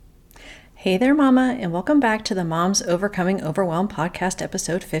Hey there, Mama, and welcome back to the Moms Overcoming Overwhelm podcast,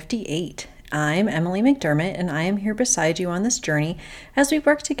 episode 58. I'm Emily McDermott, and I am here beside you on this journey as we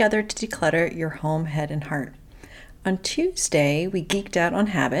work together to declutter your home, head, and heart. On Tuesday, we geeked out on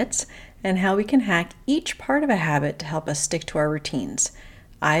habits and how we can hack each part of a habit to help us stick to our routines.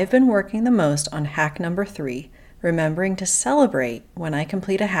 I've been working the most on hack number 3, remembering to celebrate when I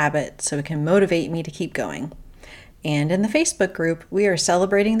complete a habit so it can motivate me to keep going. And in the Facebook group, we are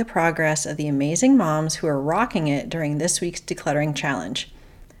celebrating the progress of the amazing moms who are rocking it during this week's decluttering challenge.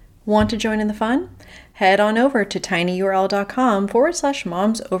 Want to join in the fun? Head on over to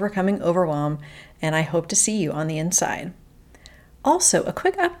tinyurl.com/moms overcoming overwhelm, and I hope to see you on the inside. Also, a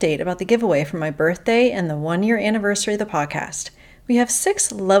quick update about the giveaway for my birthday and the 1-year anniversary of the podcast. We have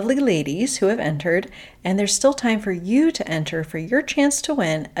 6 lovely ladies who have entered, and there's still time for you to enter for your chance to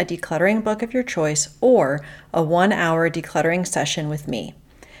win a decluttering book of your choice or a 1-hour decluttering session with me.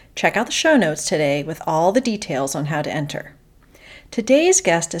 Check out the show notes today with all the details on how to enter. Today's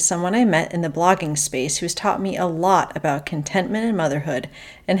guest is someone I met in the blogging space who's taught me a lot about contentment and motherhood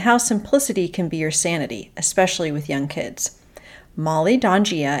and how simplicity can be your sanity, especially with young kids. Mollie,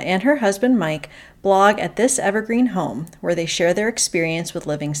 Donghia, and her husband Mike blog at this Evergreen home where they share their experience with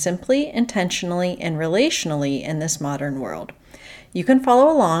living simply, intentionally, and relationally in this modern world. You can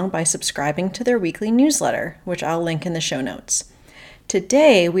follow along by subscribing to their weekly newsletter, which I'll link in the show notes.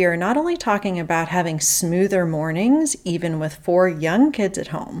 Today, we are not only talking about having smoother mornings, even with 4 young kids at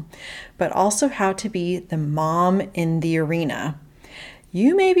home, but also how to be the mom in the arena.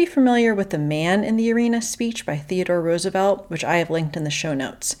 You may be familiar with the Man in the Arena speech by Theodore Roosevelt, which I have linked in the show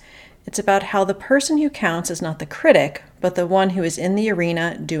notes. It's about how the person who counts is not the critic, but the one who is in the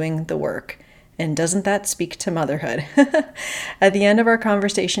arena doing the work. And doesn't that speak to motherhood? At the end of our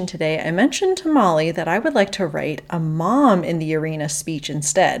conversation today, I mentioned to Mollie that I would like to write a Mom in the Arena speech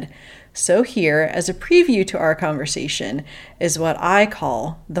instead. So here, as a preview to our conversation, is what I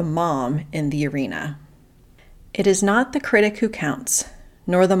call the Mom in the Arena. It is not the critic who counts,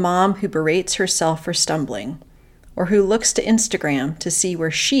 nor the mom who berates herself for stumbling, or who looks to Instagram to see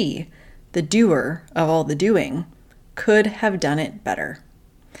where she, the doer of all the doing, could have done it better.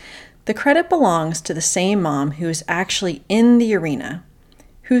 The credit belongs to the same mom who is actually in the arena,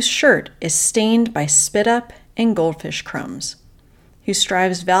 whose shirt is stained by spit up and goldfish crumbs, who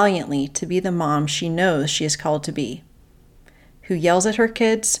strives valiantly to be the mom she knows she is called to be, who yells at her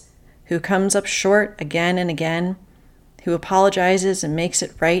kids, who comes up short again and again, who apologizes and makes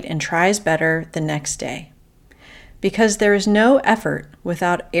it right and tries better the next day. Because there is no effort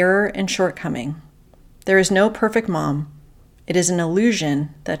without error and shortcoming. There is no perfect mom. It is an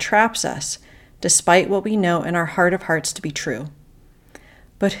illusion that traps us, despite what we know in our heart of hearts to be true.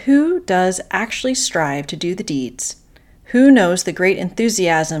 But who does actually strive to do the deeds? Who knows the great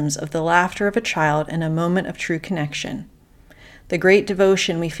enthusiasms of the laughter of a child in a moment of true connection? The great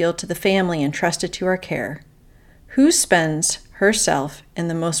devotion we feel to the family entrusted to our care? Who spends herself in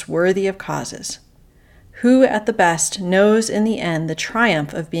the most worthy of causes? Who at the best knows in the end the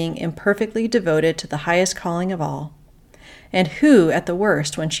triumph of being imperfectly devoted to the highest calling of all? And who at the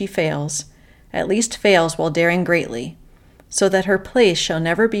worst, when she fails, at least fails while daring greatly, so that her place shall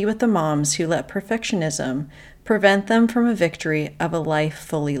never be with the moms who let perfectionism prevent them from a victory of a life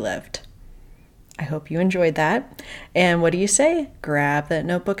fully lived? I hope you enjoyed that. And what do you say? Grab that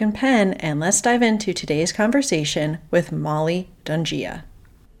notebook and pen and let's dive into today's conversation with Mollie Donghia.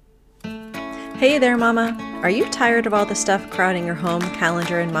 Hey there, Mama. Are you tired of all the stuff crowding your home,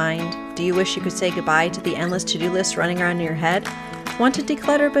 calendar, and mind? Do you wish you could say goodbye to the endless to-do list running around in your head? Want to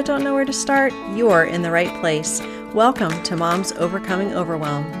declutter but don't know where to start? You're in the right place. Welcome to Moms Overcoming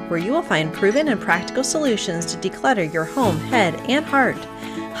Overwhelm, where you will find proven and practical solutions to declutter your home, head, and heart.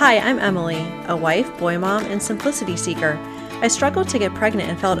 Hi, I'm Emily, a wife, boy mom, and simplicity seeker. I struggled to get pregnant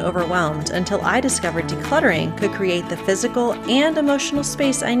and felt overwhelmed until I discovered decluttering could create the physical and emotional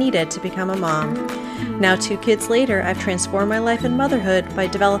space I needed to become a mom. Now, 2 kids later, I've transformed my life and motherhood by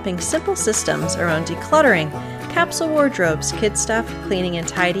developing simple systems around decluttering, capsule wardrobes, kid stuff, cleaning and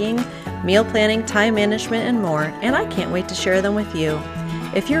tidying, meal planning, time management, and more, and I can't wait to share them with you.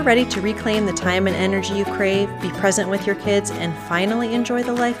 If you're ready to reclaim the time and energy you crave, be present with your kids, and finally enjoy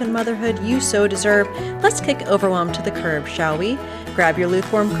the life and motherhood you so deserve, let's kick overwhelm to the curb, shall we? Grab your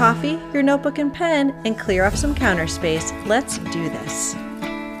lukewarm coffee, your notebook and pen, and clear off some counter space. Let's do this.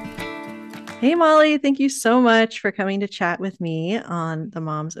 Hey, Mollie, thank you so much for coming to chat with me on the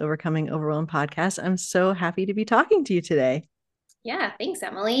Moms Overcoming Overwhelm podcast. I'm so happy to be talking to you today. Yeah, thanks,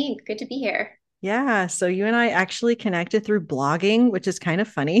 Emily. Good to be here. Yeah, so you and I actually connected through blogging, which is kind of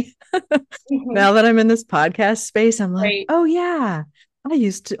funny. Mhm. Now that I'm in this podcast space, I'm like, Right. oh yeah, I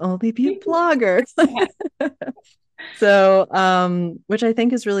used to only be a blogger. Yeah. So, which I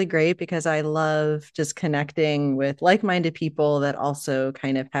think is really great because I love just connecting with like-minded people that also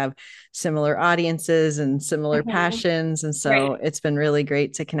kind of have similar audiences and similar Mhm. passions. And so Right. it's been really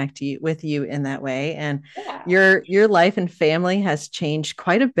great to connect with you in that way. And Yeah. your life and family has changed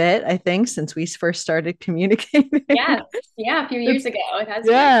quite a bit, I think, since we first started communicating. Yes. Yeah. A few years It's ago, it has changed.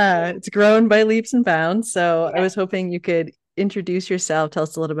 yeah, it's grown by leaps and bounds. So I Yeah. was hoping you could introduce yourself, tell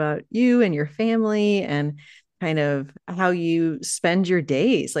us a little about you and your family and kind of how you spend your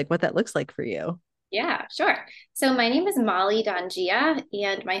days, like what that looks like for you. Yeah, sure. So my name is Mollie Donghia,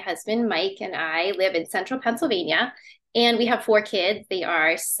 and my husband Mike and I live in central Pennsylvania. And we have four kids. They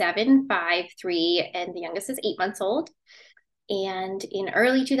are 7, 5, 3, and the youngest is 8 months old. And in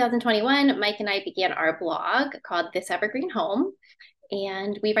early 2021, Mike and I began our blog called This Evergreen Home.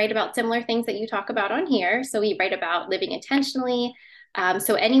 And we write about similar things that you talk about on here. So we write about living intentionally.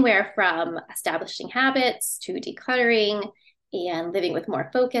 So anywhere from establishing habits to decluttering and living with more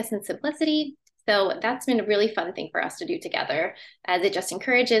focus and simplicity. So that's been a really fun thing for us to do together, as it just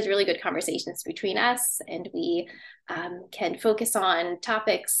encourages really good conversations between us, and we can focus on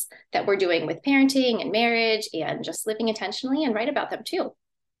topics that we're doing with parenting and marriage and just living intentionally and write about them too.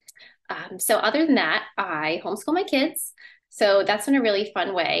 So other than that, I homeschool my kids. So that's been a really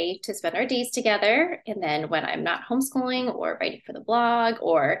fun way to spend our days together. And then when I'm not homeschooling or writing for the blog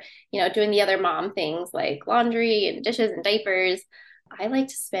or, doing the other mom things like laundry and dishes and diapers, I like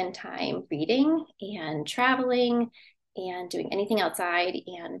to spend time reading and traveling and doing anything outside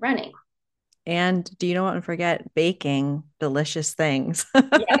and running. And do you not want to forget baking delicious things?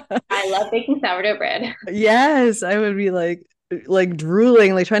 Yeah, I love baking sourdough bread. Yes, I would be like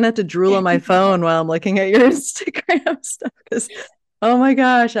drooling, like try not to drool on my phone while I'm looking at your Instagram stuff. Because oh my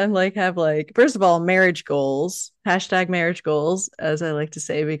gosh, I'm like have like first of all, marriage goals, hashtag marriage goals, as I like to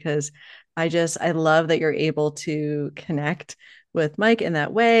say, because I love that you're able to connect with Mike in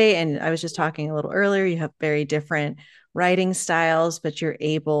that way. And I was just talking a little earlier, you have very different writing styles, but you're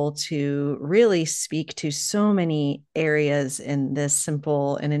able to really speak to so many areas in this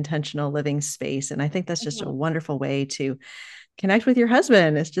simple and intentional living space. And I think that's just a Mhm. wonderful way to connect with your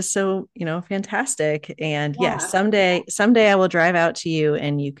husband. It's just so, fantastic. And yes, Yeah. someday I will drive out to you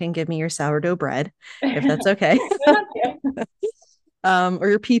and you can give me your sourdough bread if that's okay. I'd love Or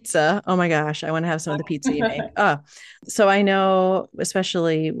your pizza. Oh my gosh, I want to have some of the pizza you make. to. So I know,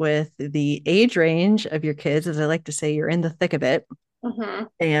 especially with the age range of your kids, as I like to say, you're in the thick of it. Mhm.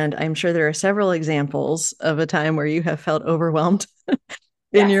 And I'm sure there are several examples of a time where you have felt overwhelmed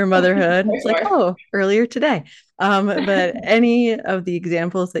in Yes, your motherhood. for It's like, sure. oh, earlier today. But any of the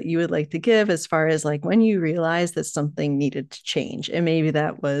examples that you would like to give as far as like when you realized that something needed to change, and maybe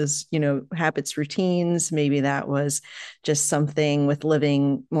that was, habits, routines, maybe that was just something with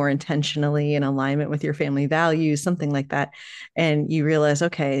living more intentionally in alignment with your family values, something like that. And you realize,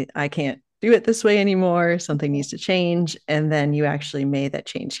 okay, I can't do it this way anymore. Something needs to change. And then you actually made that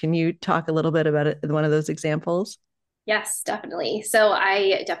change. Can you talk a little bit about it, one of those examples? Yes, definitely. So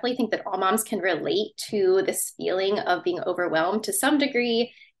I definitely think that all moms can relate to this feeling of being overwhelmed to some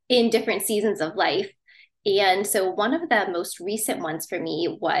degree in different seasons of life. And so one of the most recent ones for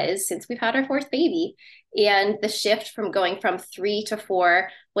me was since we've had our fourth baby, and the shift from going from 3 to 4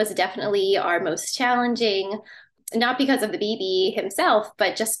 was definitely our most challenging, not because of the baby himself,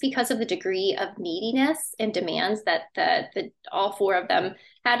 but just because of the degree of neediness and demands that the all four of them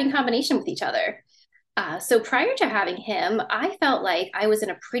had in combination with each other. So prior to having him, I felt like I was in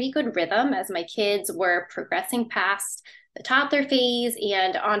a pretty good rhythm as my kids were progressing past the toddler phase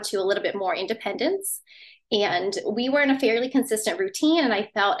and onto a little bit more independence. And we were in a fairly consistent routine, and I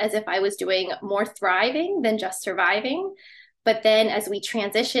felt as if I was doing more thriving than just surviving. But then as we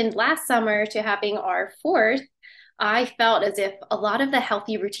transitioned last summer to having our fourth, I felt as if a lot of the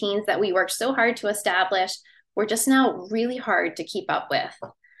healthy routines that we worked so hard to establish were just now really hard to keep up with.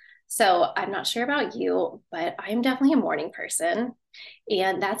 So I'm not sure about you, but I'm definitely a morning person.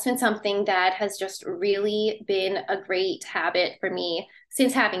 And that's been something that has just really been a great habit for me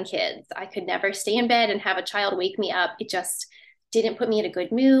since having kids. I could never stay in bed and have a child wake me up. It just didn't put me in a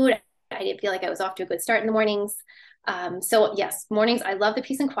good mood. I didn't feel like I was off to a good start in the mornings. So, yes, mornings, I love the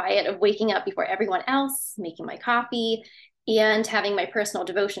peace and quiet of waking up before everyone else, making my coffee, and having my personal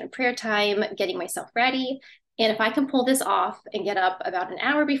devotion and prayer time, getting myself ready. And if I can pull this off and get up about an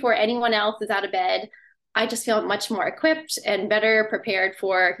hour before anyone else is out of bed, I just feel much more equipped and better prepared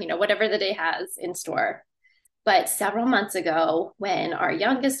for, whatever the day has in store. But several months ago, when our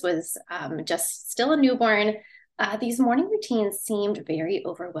youngest was just still a newborn, these morning routines seemed very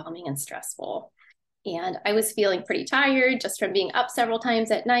overwhelming and stressful. And I was feeling pretty tired just from being up several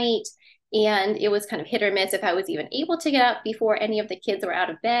times at night. And it was kind of hit or miss if I was even able to get up before any of the kids were out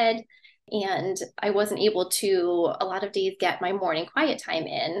of bed. And I wasn't able to, a lot of days, get my morning quiet time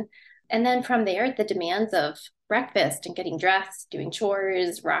in. And then from there, the demands of breakfast and getting dressed, doing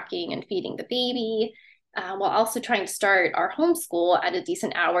chores, rocking and feeding the baby, while also trying to start our homeschool at a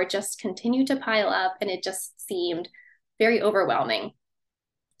decent hour, just continued to pile up. And it just seemed very overwhelming.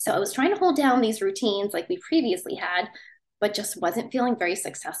 So I was trying to hold down these routines like we previously had, but just wasn't feeling very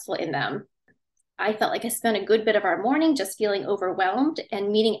successful in them. I felt like I spent a good bit of our morning just feeling overwhelmed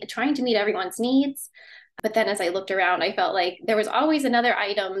and trying to meet everyone's needs. But then as I looked around, I felt like there was always another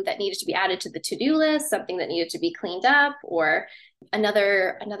item that needed to be added to the to-do list, something that needed to be cleaned up, or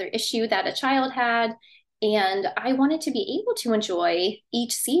another issue that a child had. And I wanted to be able to enjoy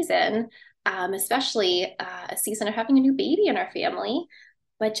each season, especially a season of having a new baby in our family,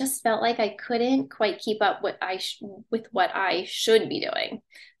 but just felt like I couldn't quite keep up with what I should be doing.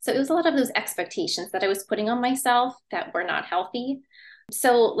 So it was a lot of those expectations that I was putting on myself that were not healthy.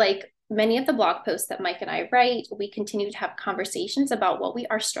 So like many of the blog posts that Mike and I write, we continue to have conversations about what we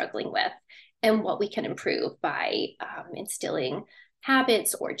are struggling with and what we can improve by instilling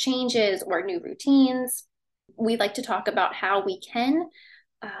habits or changes or new routines. We like to talk about how we can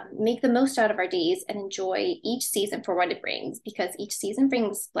make the most out of our days and enjoy each season for what it brings, because each season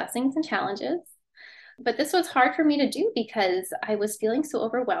brings blessings and challenges. But this was hard for me to do because I was feeling so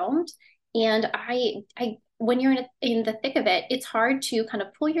overwhelmed. And I when you're in the thick of it, it's hard to kind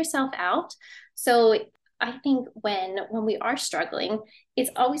of pull yourself out. So I think when we are struggling,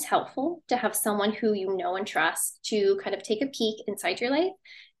 it's always helpful to have someone who you know and trust to kind of take a peek inside your life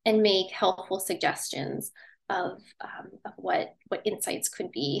and make helpful suggestions of what insights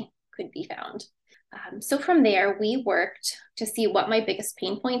could be found. So from there, we worked to see what my biggest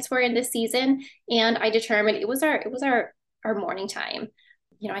pain points were in this season, and I determined it was our morning time.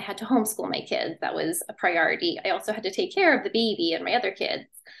 You know, I had to homeschool my kids. That was a priority. I also had to take care of the baby and my other kids.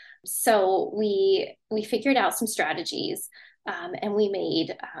 So we figured out some strategies, and we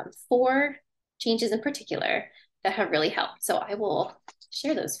made 4 changes in particular that have really helped. So I will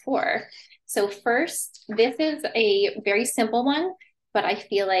share those 4. So first, this is a very simple one, but I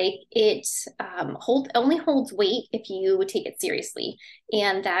feel like it only holds weight if you take it seriously.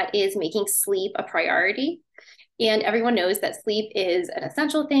 And that is making sleep a priority. And everyone knows that sleep is an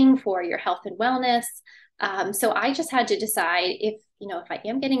essential thing for your health and wellness. So I just had to decide if I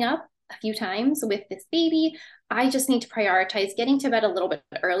am getting up a few times with this baby, I just need to prioritize getting to bed a little bit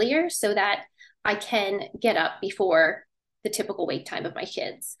earlier so that I can get up before the typical wake time of my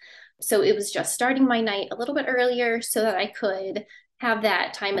kids. So it was just starting my night a little bit earlier so that I could have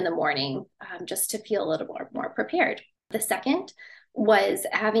that time in the morning, just to feel a little more prepared. The second was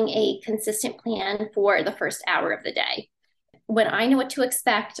having a consistent plan for the first hour of the day. When I know what to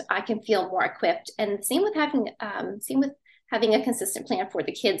expect, I can feel more equipped. And same with having a consistent plan for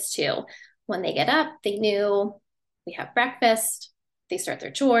the kids too. When they get up, they knew we have breakfast, they start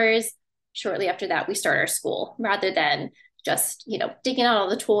their chores. Shortly after that, we start our school, rather than just, digging out all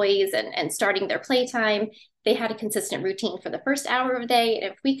the toys and starting their playtime. They had a consistent routine for the first hour of the day.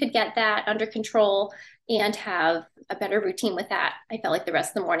 And if we could get that under control and have a better routine with that, I felt like the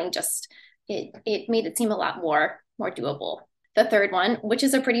rest of the morning it made it seem a lot more doable. The third one, which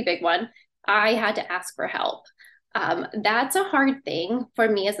is a pretty big one, I had to ask for help. That's a hard thing for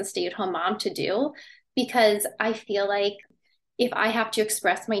me as a stay-at-home mom to do, because I feel like if I have to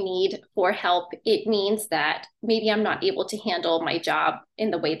express my need for help, it means that maybe I'm not able to handle my job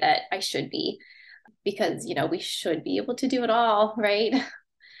in the way that I should be, because, we should be able to do it all, right?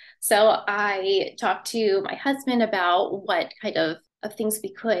 So I talked to my husband about what kind of things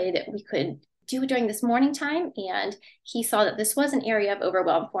we could do during this morning time. And he saw that this was an area of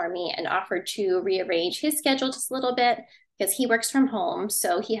overwhelm for me and offered to rearrange his schedule just a little bit, because he works from home.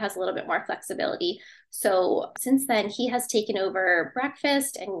 So he has a little bit more flexibility. So since then, he has taken over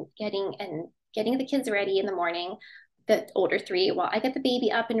breakfast and getting the kids ready in the morning, the older 3, while I get the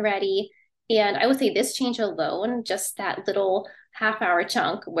baby up and ready. And I would say this change alone, just that little half-hour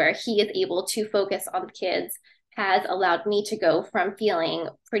chunk where he is able to focus on the kids, has allowed me to go from feeling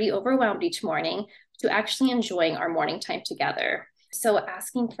pretty overwhelmed each morning to actually enjoying our morning time together. So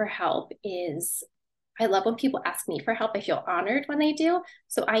asking for help I love when people ask me for help. I feel honored when they do.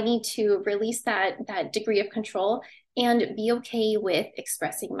 So I need to release that degree of control and be okay with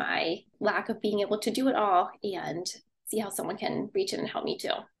expressing my lack of being able to do it all, and see how someone can reach in and help me too.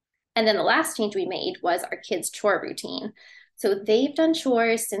 And then the last change we made was our kids' chore routine. So they've done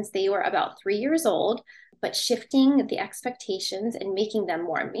chores since they were about 3 years old, but shifting the expectations and making them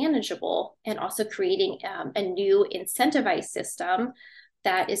more manageable, and also creating a new incentivized system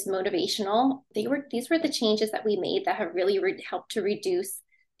that is motivational. These were the changes that we made that have really helped to reduce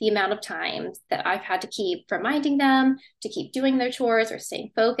the amount of time that I've had to keep reminding them to keep doing their chores or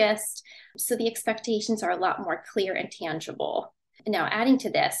staying focused. So the expectations are a lot more clear and tangible. And now, adding to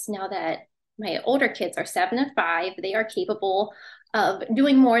this, now that my older kids are 7 and 5, they are capable of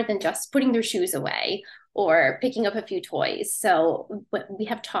doing more than just putting their shoes away or picking up a few toys. So we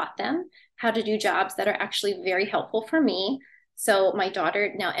have taught them how to do jobs that are actually very helpful for me. So my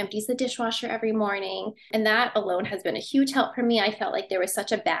daughter now empties the dishwasher every morning, and that alone has been a huge help for me. I felt like there was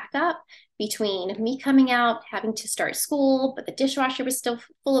such a backup between me coming out, having to start school, but the dishwasher was still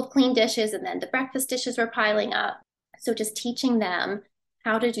full of clean dishes, and then the breakfast dishes were piling up. So just teaching them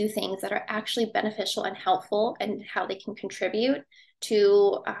how to do things that are actually beneficial and helpful, and how they can contribute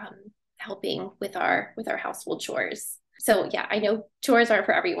to helping with our household chores. So yeah, I know chores aren't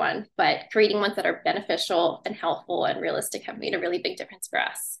for everyone, but creating ones that are beneficial and helpful and realistic have made a really big difference for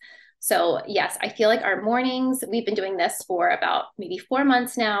us. So yes, I feel like our mornings, we've been doing this for about maybe 4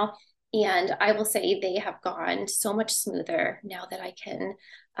 months now, and I will say they have gone so much smoother now that I can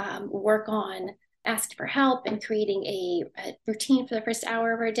work on asking for help and creating a routine for the first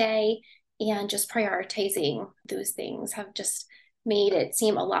hour of our day, and just prioritizing those things have just made it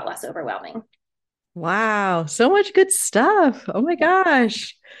seem a lot less overwhelming. Wow, so much good stuff. Oh my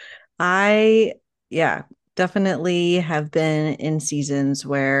gosh. I, yeah, definitely have been in seasons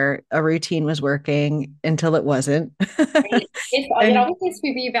where a routine was working until it wasn't. Right. It And always needs to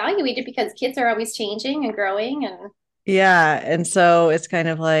be reevaluated because kids are always changing and growing. And yeah. And so it's kind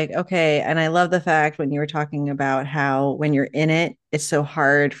of like, okay. And I love the fact when you were talking about how when you're in it, it's so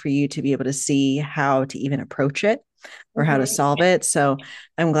hard for you to be able to see how to even approach it or how to Mhm. solve it. So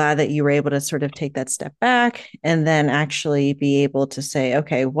I'm glad that you were able to sort of take that step back and then actually be able to say,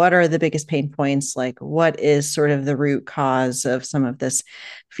 okay, what are the biggest pain points? Like, what is sort of the root cause of some of this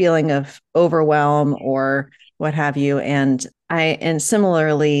feeling of overwhelm or what have you? And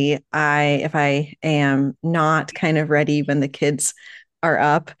similarly, if I am not kind of ready when the kids are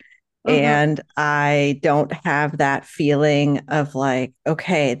up, Mhm. and I don't have that feeling of like,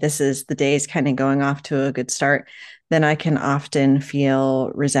 okay, this is the day's kind of going off to a good start, then I can often feel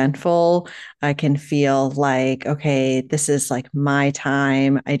resentful. I can feel like, okay, this is like my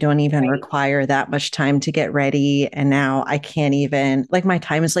time. I don't even Right. require that much time to get ready. And now I can't even, like, my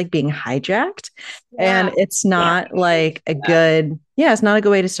time is like being hijacked. Yeah. And it's Yeah. not like a good, yeah, it's not a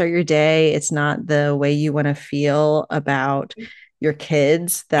good way to start your day. It's not the way you want to feel about your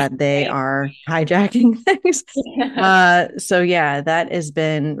kids that they Right. are hijacking things. Yeah. So yeah, that has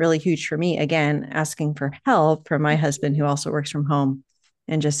been really huge for me. Again, asking for help from my husband who also works from home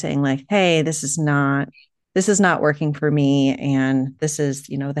and just saying like, hey, this is not working for me. And this is,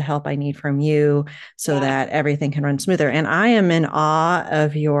 the help I need from you so Yeah. that everything can run smoother. And I am in awe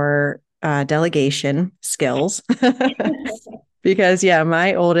of your delegation skills. Because yeah,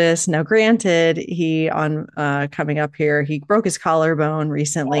 my oldest, now granted, he on coming up here, he broke his collarbone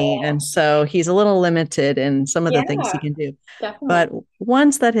recently. And Oh, so he's a little limited in some of the things he yeah, can do. definitely. But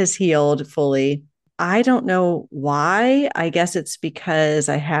once that has healed fully, I don't know why. I guess it's because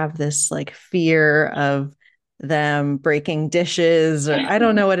I have this like fear of them breaking dishes, or I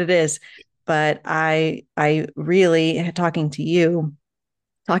don't know what it is. But I really talking to you,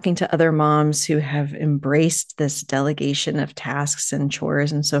 talking to other moms who have embraced this delegation of tasks and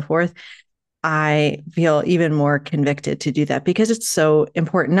chores and so forth, I feel even more convicted to do that because it's so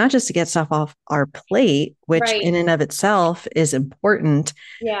important, not just to get stuff off our plate, which Right. in and of itself is important,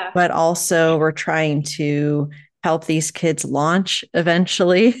 Yeah. but also we're trying to help these kids launch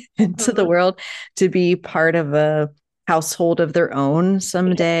eventually into the Mhm. world to be part of a household of their own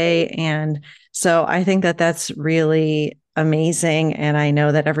someday. Exactly. And so I think that that's really amazing. And I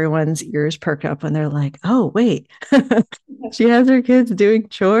know that everyone's ears perk up when they're like, oh, wait, she has her kids doing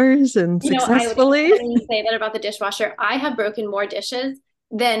chores and I would successfully. definitely say that about the dishwasher. I have broken more dishes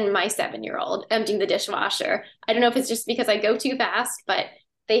than my 7-year-old emptying the dishwasher. I don't know if it's just because I go too fast, but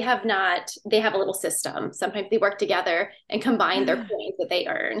they have not, they have a little system. Sometimes they work together and combine their points that they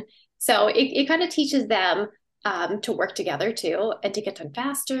earn. So it kind of teaches them to work together too and to get done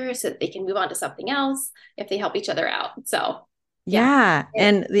faster so that they can move on to something else if they help each other out. So yeah. Yeah.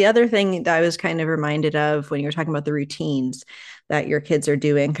 And the other thing that I was kind of reminded of when you were talking about the routines that your kids are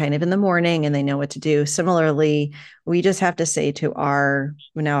doing kind of in the morning and they know what to do. Similarly, we just have to say to our,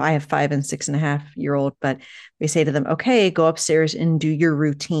 now I have 5 and 6.5-year-old, but we say to them, okay, go upstairs and do your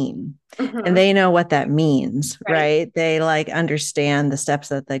routine. And they know what that means, right? They like understand the steps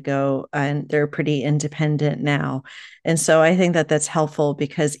that they go, and they're pretty independent now. And so I think that that's helpful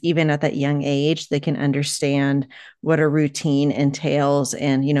because even at that young age, they can understand what a routine entails.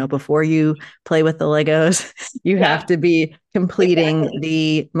 And, before you play with the Legos, you have to be completing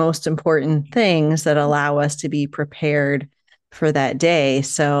the most important things that allow us to be prepared for that day.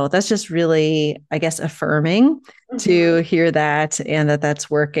 So that's just really, I guess, affirming to hear that, and that that's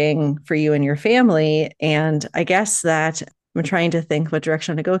working for you and your family. And I guess that I'm trying to think what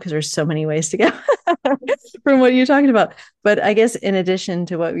direction to go because there's so many ways to go from what you're talking about. But I guess in addition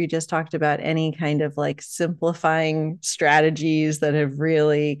to what we just talked about, any kind of like simplifying strategies that have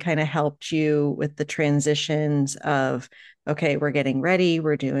really kind of helped you with the transitions of, okay, we're getting ready,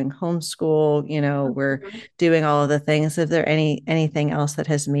 we're doing homeschool, we're doing all of the things. Is there anything else that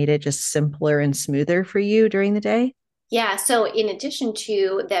has made it just simpler and smoother for you during the day? Yeah. So in addition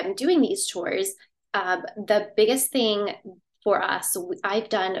to them doing these chores, the biggest thing for us, I've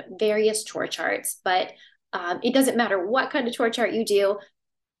done various chore charts, but it doesn't matter what kind of chore chart you do,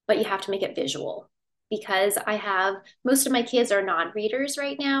 but you have to make it visual because most of my kids are non-readers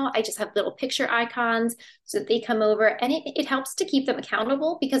right now. I just have little picture icons so that they come over, and it helps to keep them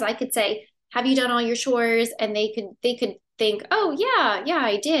accountable because I could say, have you done all your chores? And they could think, oh yeah,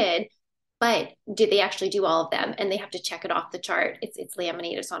 I did. But did they actually do all of them? And they have to check it off the chart. It's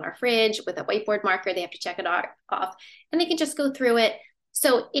laminated. It's on our fridge with a whiteboard marker. They have to check it off, and they can just go through it.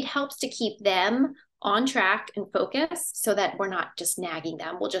 So it helps to keep them on track and focused so that we're not just nagging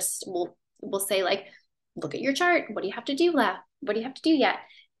them. We'll say like, look at your chart. What do you have to do left? What do you have to do yet?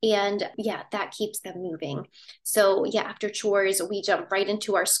 And yeah, that keeps them moving. So yeah, after chores, we jump right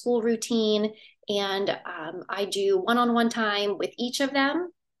into our school routine, and I do one-on-one time with each of them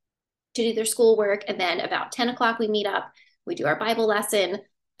to do their schoolwork. And then about 10 o'clock, we meet up, we do our Bible lesson.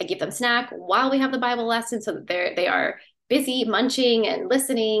 I give them snack while we have the Bible lesson so that they are busy munching and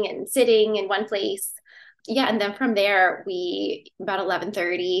listening and sitting in one place. Yeah. And then from there, about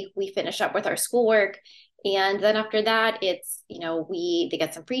 11:30, we finish up with our schoolwork. And then after that, it's, they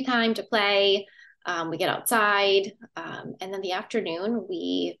get some free time to play. We get outside. And then the afternoon,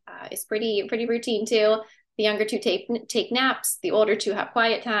 is pretty routine too. The younger two take naps. The older two have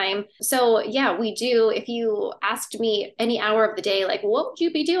quiet time. So yeah, we do. If you asked me any hour of the day, like what would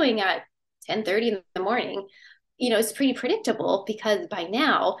you be doing at 10:30 in the morning? It's pretty predictable because by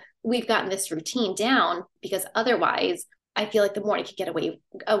now we've gotten this routine down, because otherwise I feel like the morning could get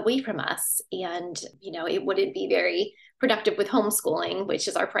away from us, and it wouldn't be very productive with homeschooling, which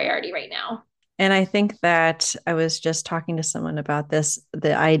is our priority right now. And I think that I was just talking to someone about this,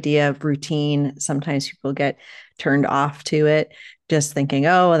 the idea of routine. Sometimes people get turned off to it, just thinking,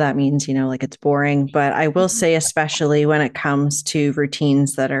 oh, well, that means, like it's boring. But I will say, especially when it comes to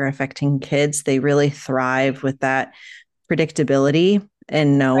routines that are affecting kids, they really thrive with that predictability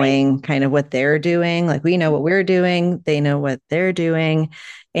and knowing kind of what they're doing. Like we know what we're doing, they know what they're doing.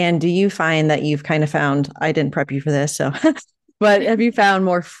 And do you find that you've kind of found, I didn't prep you for this, so but have you found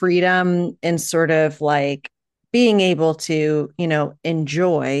more freedom in sort of like being able to,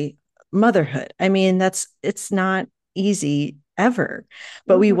 enjoy motherhood? I mean, it's not easy ever,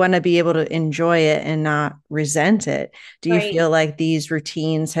 but we want to be able to enjoy it and not resent it. Do you feel like these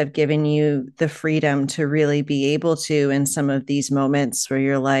routines have given you the freedom to really be able to, in some of these moments where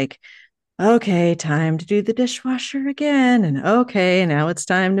you're like, okay, time to do the dishwasher again, and okay, now it's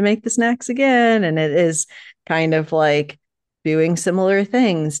time to make the snacks again, and it is kind of like doing similar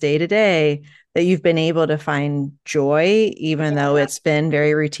things day to day, that you've been able to find joy even though it's been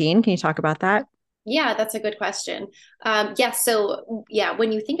very routine? Can you talk about that? Yeah, that's a good question. So yeah,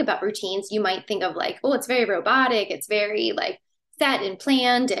 when you think about routines, you might think of like, oh, it's very robotic, it's very like set and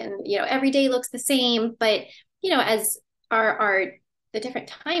planned, and every day looks the same. But as our the different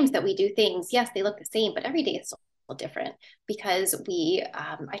times that we do things, yes, they look the same, but every day is still different because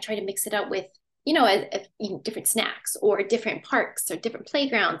I try to mix it up with different snacks or different parks or different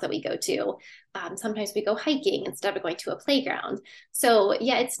playgrounds that we go to. Sometimes we go hiking instead of going to a playground. So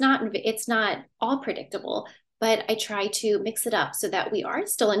yeah, it's not all predictable, but I try to mix it up so that we are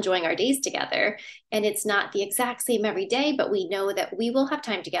still enjoying our days together. And it's not the exact same every day, but we know that we will have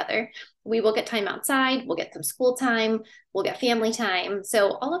time together. We will get time outside. We'll get some school time. We'll get family time.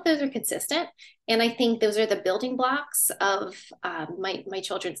 So all of those are consistent. And I think those are the building blocks of my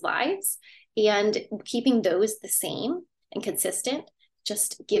children's lives. And keeping those the same and consistent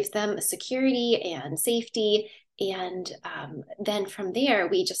just gives them a security and safety And then from there,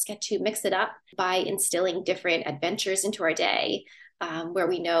 we just get to mix it up by instilling different adventures into our day, where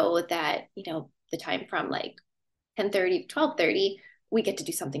we know that, the time from like 10:30 to 12:30, we get to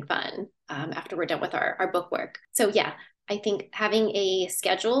do something fun after we're done with our book work. So yeah, I think having a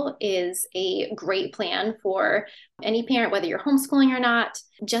schedule is a great plan for any parent, whether you're homeschooling or not,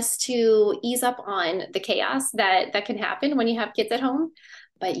 just to ease up on the chaos that can happen when you have kids at home.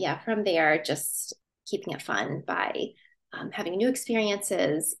 But yeah, from there, just keeping it fun by having new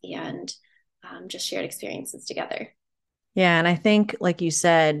experiences and just shared experiences together. Yeah. And I think, like you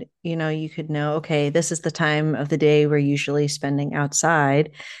said, you could know, okay, this is the time of the day we're usually spending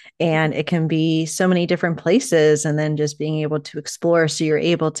outside. And it can be so many different places. And then just being able to explore. So you're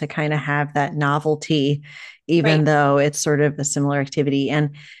able to kind of have that novelty, even Right. though it's sort of a similar activity.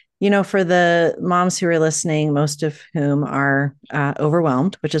 And, for the moms who are listening, most of whom are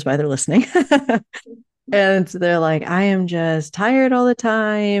overwhelmed, which is why they're listening. And they're like, I am just tired all the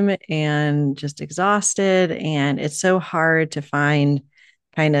time and just exhausted. And it's so hard to find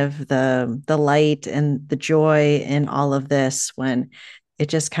kind of the light and the joy in all of this when it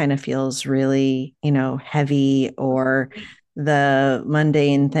just kind of feels really, heavy, or the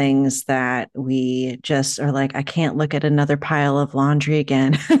mundane things that we just are like, I can't look at another pile of laundry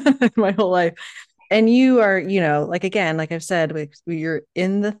again my whole life. And you are, like, again, like I've said, you're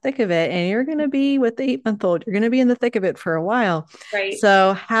in the thick of it, and you're going to be with the 8-month-old, you're going to be in the thick of it for a while. Right.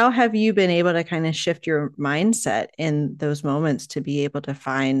 So how have you been able to kind of shift your mindset in those moments to be able to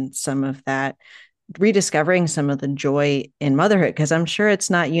find some of that, rediscovering some of the joy in motherhood? Because I'm sure it's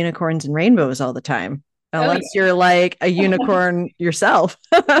not unicorns and rainbows all the time, Oh, unless you're like a unicorn yourself.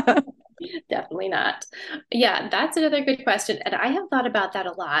 definitely not. Yeah, that's another good question. And I have thought about that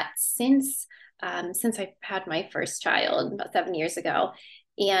a lot since I had my first child about 7 years ago,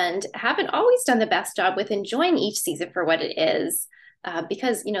 and haven't always done the best job with enjoying each season for what it is.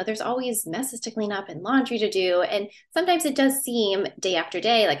 Because there's always messes to clean up and laundry to do, and sometimes it does seem day after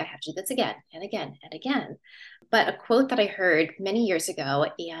day like I have to do this again and again and again. But a quote that I heard many years ago,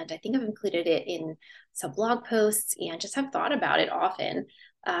 and I think I've included it in some blog posts and just have thought about it often,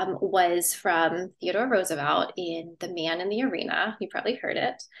 was from Theodore Roosevelt in The Man in the Arena. You probably heard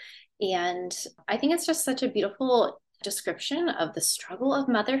it. And I think it's just such a beautiful description of the struggle of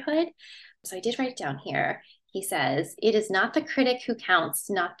motherhood. So I did write it down here. He says, "It is not the critic who counts,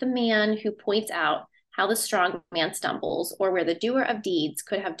 not the man who points out how the strong man stumbles or where the doer of deeds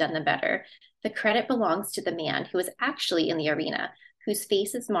could have done them better. The credit belongs to the man who is actually in the arena, whose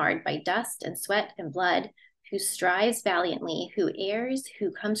face is marred by dust and sweat and blood, who strives valiantly, who errs,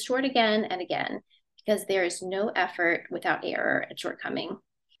 who comes short again and again, because there is no effort without error and shortcoming."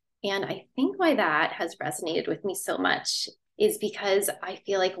 And I think why that has resonated with me so much is because I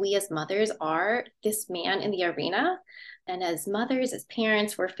feel like we as mothers are this man in the arena. And as mothers, as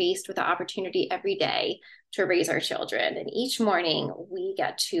parents, we're faced with the opportunity every day to raise our children. And each morning we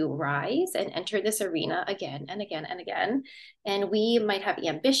get to rise and enter this arena again and again and again. And we might have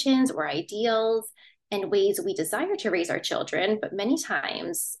ambitions or ideals and ways we desire to raise our children, but many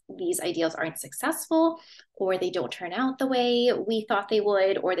times these ideals aren't successful, or they don't turn out the way we thought they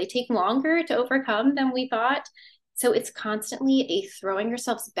would, or they take longer to overcome than we thought. So it's constantly a throwing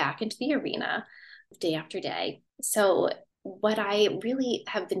yourselves back into the arena day after day. So what I really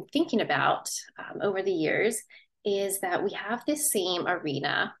have been thinking about over the years is that we have this same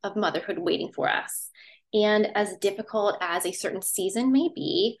arena of motherhood waiting for us. And as difficult as a certain season may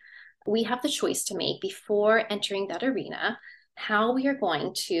be, we have the choice to make before entering that arena how we are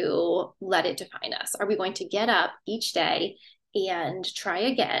going to let it define us. Are we going to get up each day and try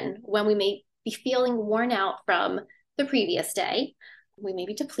again when we may be feeling worn out from the previous day? We may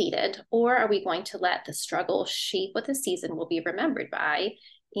be depleted, or are we going to let the struggle shape what the season will be remembered by,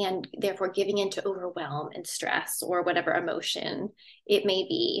 and therefore giving in to overwhelm and stress or whatever emotion it may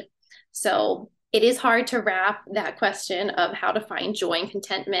be? So it is hard to wrap that question of how to find joy and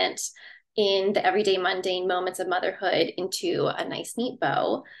contentment in the everyday mundane moments of motherhood into a nice, neat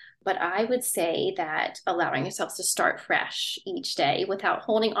bow. But I would say that allowing yourselves to start fresh each day without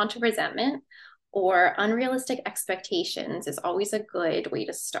holding on to resentment or unrealistic expectations is always a good way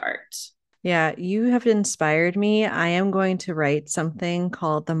to start. Yeah, you have inspired me. I am going to write something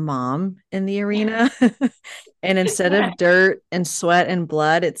called The Mom in the Arena. And instead Yeah. of dirt and sweat and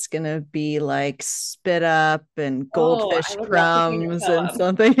blood, it's going to be like spit up and Oh, I goldfish would love to hear your crumbs and poem.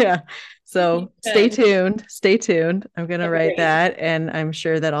 something. Yeah. So stay Good. tuned. Stay tuned. I'm going to That'd be write great. that. And I'm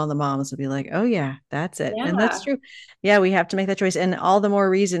sure that all the moms will be like, oh, yeah, that's it. And that's Yeah. true. Yeah, we have to make that choice. And all the more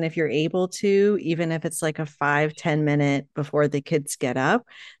reason if you're able to, even if it's like a 5-10 minute before the kids get up,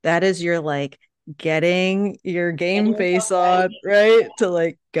 that is your like getting your game Getting yourself face on, ready. right? To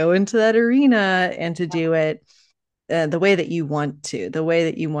like go into that arena and to do it the way that you want to, the way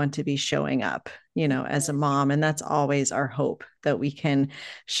that you want to be showing up, as a mom. And that's always our hope, that we can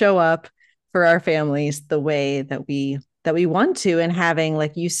show up for our families the way that we want to, and having,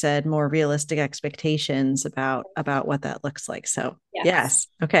 like you said, more realistic expectations about what that looks like. So Yes. yes.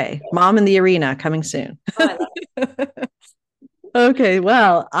 Okay. Mom in the arena coming soon. Oh, I love Okay,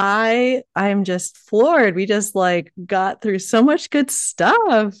 well, I'm just floored. We just like got through so much good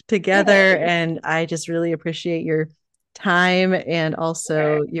stuff together, it. and I just really appreciate your time and Sure.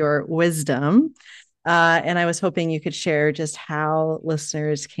 also your wisdom. And I was hoping you could share just how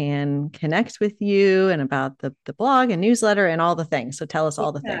listeners can connect with you and about the blog and newsletter and all the things. So tell us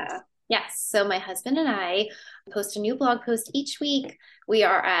all the things. Yeah. Yes. So my husband and I post a new blog post each week. We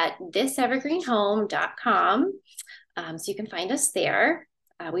are at thisevergreenhome.com. So you can find us there.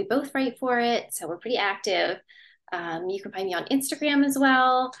 We both write for it, so we're pretty active. You can find me on Instagram as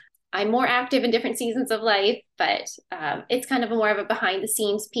well. I'm more active in different seasons of life, but it's kind of more of a behind the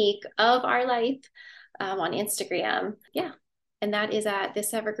scenes peek of our life on Instagram. Yeah. And that is at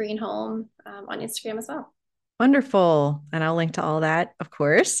This Evergreen Home on Instagram as well. Wonderful. And I'll link to all that, of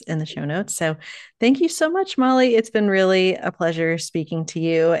course, in the show notes. So thank you so much, Mollie. It's been really a pleasure speaking to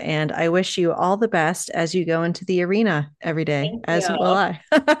you. And I wish you all the best as you go into the arena every day, Thank as you. will I.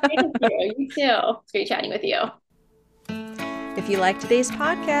 Thank you. You too. It's great chatting with you. If you like today's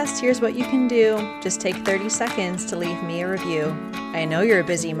podcast, here's what you can do. Just take 30 seconds to leave me a review. I know you're a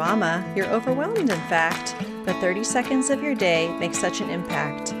busy mama. You're overwhelmed, in fact, but 30 seconds of your day makes such an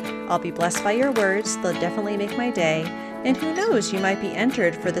impact. I'll be blessed by your words. They'll definitely make my day. And who knows, you might be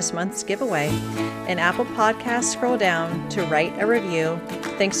entered for this month's giveaway. In Apple Podcasts, scroll down to write a review.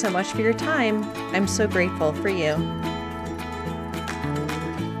 Thanks so much for your time. I'm so grateful for you.